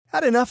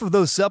Had enough of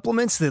those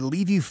supplements that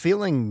leave you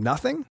feeling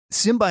nothing?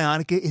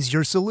 Symbiotica is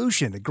your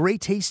solution to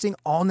great-tasting,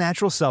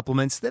 all-natural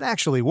supplements that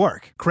actually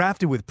work.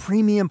 Crafted with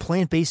premium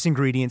plant-based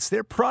ingredients,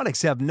 their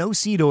products have no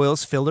seed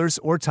oils, fillers,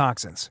 or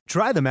toxins.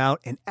 Try them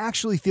out and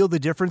actually feel the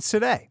difference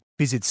today.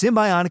 Visit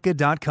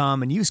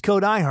Symbiotica.com and use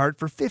code IHEART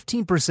for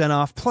 15%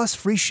 off plus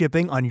free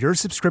shipping on your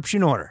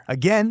subscription order.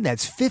 Again,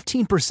 that's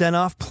 15%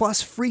 off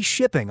plus free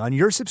shipping on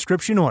your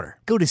subscription order.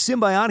 Go to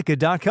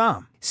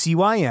Symbiotica.com,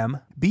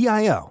 Symbiotika.com.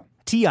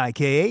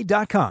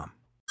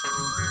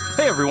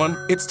 Hey everyone,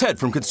 it's Ted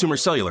from Consumer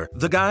Cellular,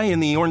 the guy in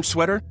the orange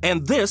sweater,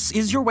 and this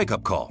is your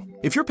wake-up call.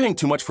 If you're paying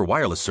too much for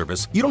wireless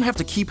service, you don't have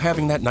to keep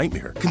having that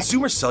nightmare.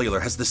 Consumer Cellular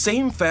has the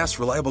same fast,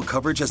 reliable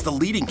coverage as the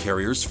leading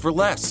carriers for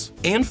less.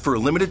 And for a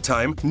limited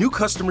time, new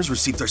customers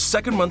receive their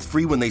second month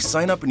free when they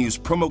sign up and use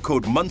promo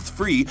code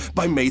MONTHFREE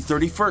by May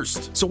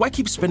 31st. So why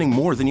keep spending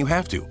more than you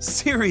have to?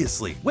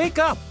 Seriously, wake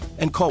up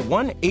and call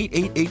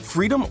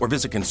 1-888-FREEDOM or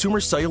visit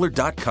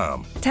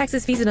consumercellular.com.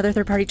 Taxes, fees, and other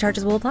third-party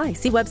charges will apply.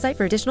 See website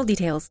for additional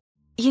details.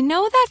 You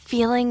know that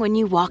feeling when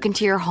you walk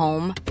into your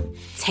home,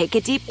 take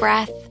a deep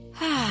breath,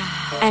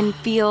 and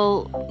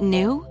feel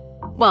new?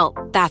 Well,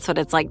 that's what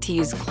it's like to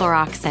use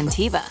Clorox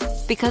Scentiva.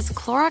 Because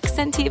Clorox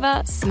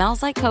Scentiva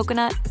smells like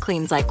coconut,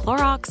 cleans like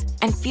Clorox,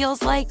 and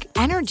feels like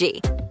energy.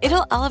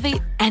 It'll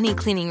elevate any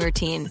cleaning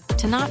routine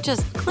to not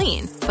just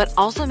clean, but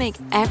also make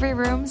every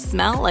room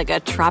smell like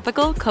a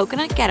tropical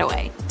coconut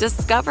getaway.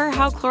 Discover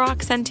how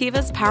Clorox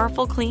Scentiva's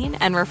powerful clean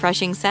and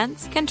refreshing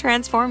scents can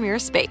transform your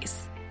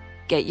space.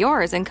 Get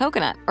yours in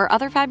coconut or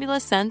other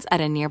fabulous scents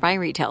at a nearby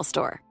retail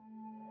store.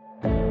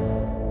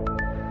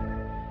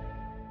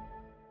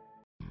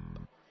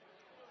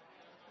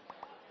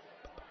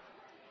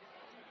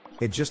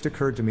 It just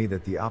occurred to me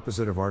that the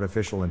opposite of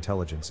artificial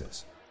intelligence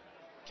is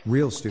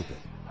real stupid.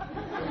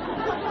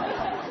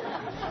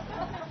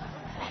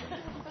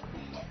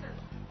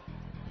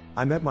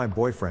 I met my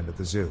boyfriend at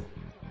the zoo.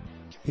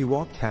 He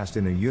walked past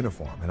in a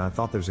uniform and I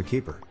thought there's a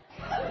keeper.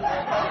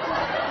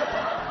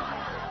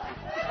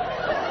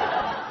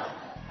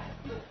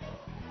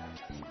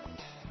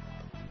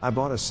 I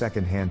bought a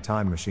second-hand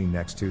time machine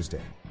next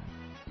Tuesday.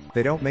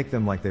 They don't make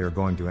them like they are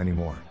going to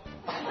anymore.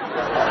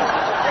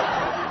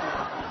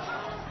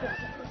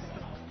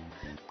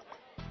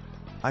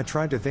 I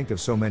tried to think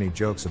of so many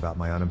jokes about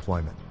my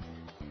unemployment.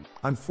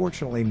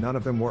 Unfortunately, none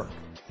of them work.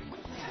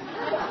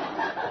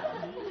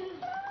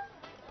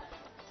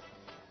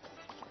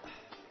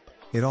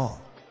 It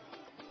all.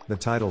 The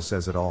title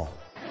says it all.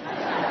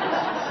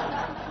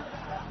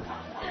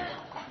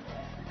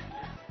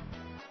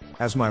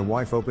 As my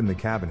wife opened the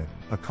cabinet,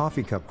 a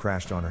coffee cup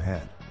crashed on her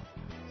head.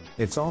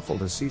 It's awful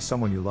to see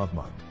someone you love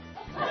mugged.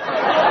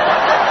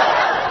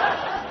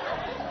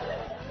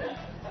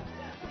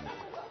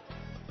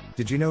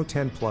 Did you know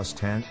 10 plus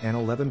 10 and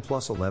 11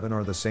 plus 11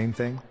 are the same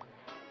thing?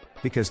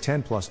 Because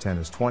 10 plus 10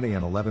 is 20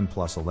 and 11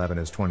 plus 11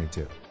 is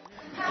 22.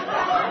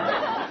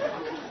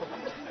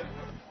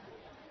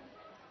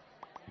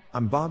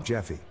 I'm Bob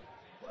Jeffy.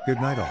 Good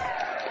night all.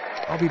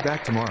 I'll be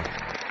back tomorrow.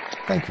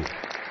 Thank you.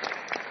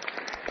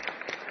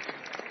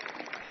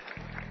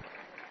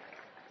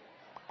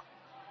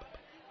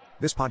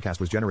 This podcast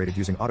was generated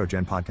using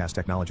AutoGen podcast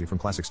technology from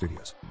Classic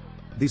Studios.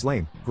 These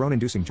lame,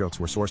 groan-inducing jokes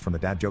were sourced from the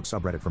Dad Joke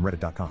subreddit from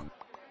reddit.com.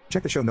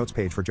 Check the show notes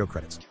page for joke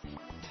credits.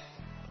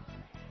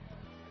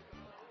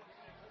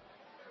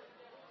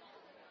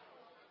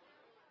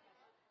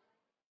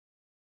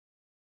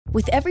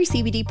 With every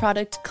CBD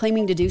product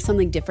claiming to do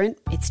something different,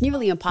 it's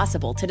nearly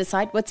impossible to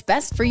decide what's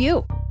best for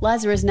you.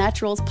 Lazarus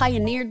Naturals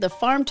pioneered the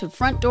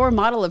farm-to-front-door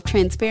model of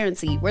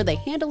transparency where they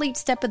handle each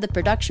step of the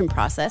production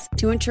process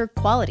to ensure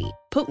quality,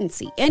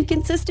 potency, and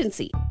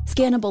consistency.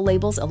 Scannable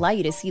labels allow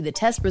you to see the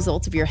test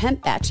results of your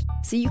hemp batch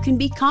so you can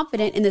be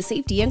confident in the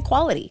safety and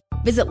quality.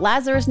 Visit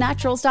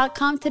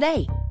LazarusNaturals.com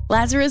today.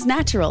 Lazarus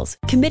Naturals,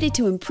 committed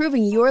to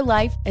improving your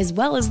life as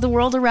well as the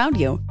world around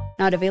you.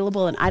 Not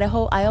available in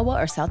Idaho, Iowa,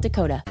 or South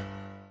Dakota.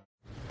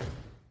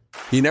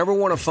 You never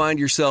want to find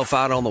yourself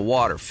out on the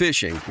water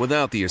fishing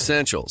without the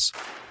essentials.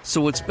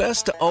 So it's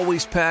best to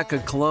always pack a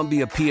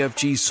Columbia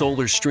PFG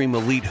Solar Stream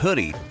Elite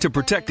hoodie to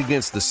protect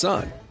against the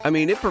sun. I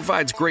mean, it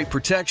provides great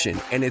protection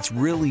and it's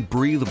really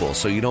breathable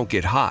so you don't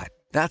get hot.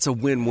 That's a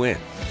win-win.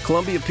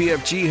 Columbia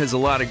PFG has a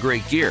lot of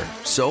great gear.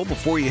 So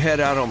before you head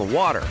out on the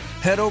water,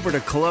 head over to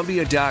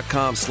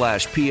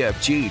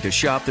Columbia.com/PFG to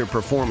shop their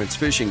performance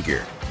fishing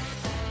gear.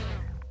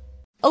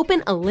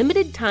 Open a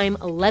limited-time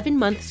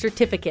 11-month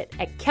certificate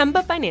at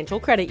Kemba Financial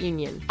Credit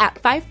Union. At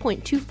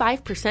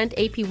 5.25%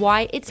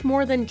 APY, it's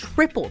more than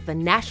triple the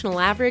national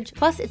average,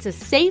 plus it's a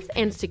safe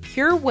and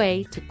secure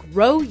way to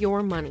grow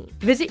your money.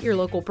 Visit your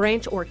local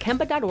branch or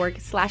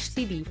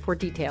kemba.org/cb for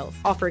details.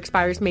 Offer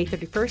expires May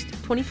 31st,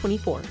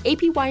 2024.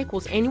 APY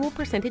equals annual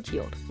percentage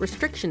yield.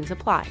 Restrictions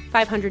apply.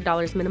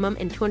 $500 minimum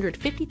and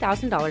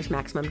 $250,000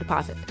 maximum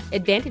deposit.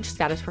 Advantage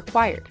status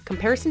required.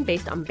 Comparison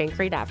based on bank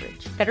rate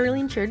average. Federally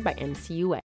insured by NCUA.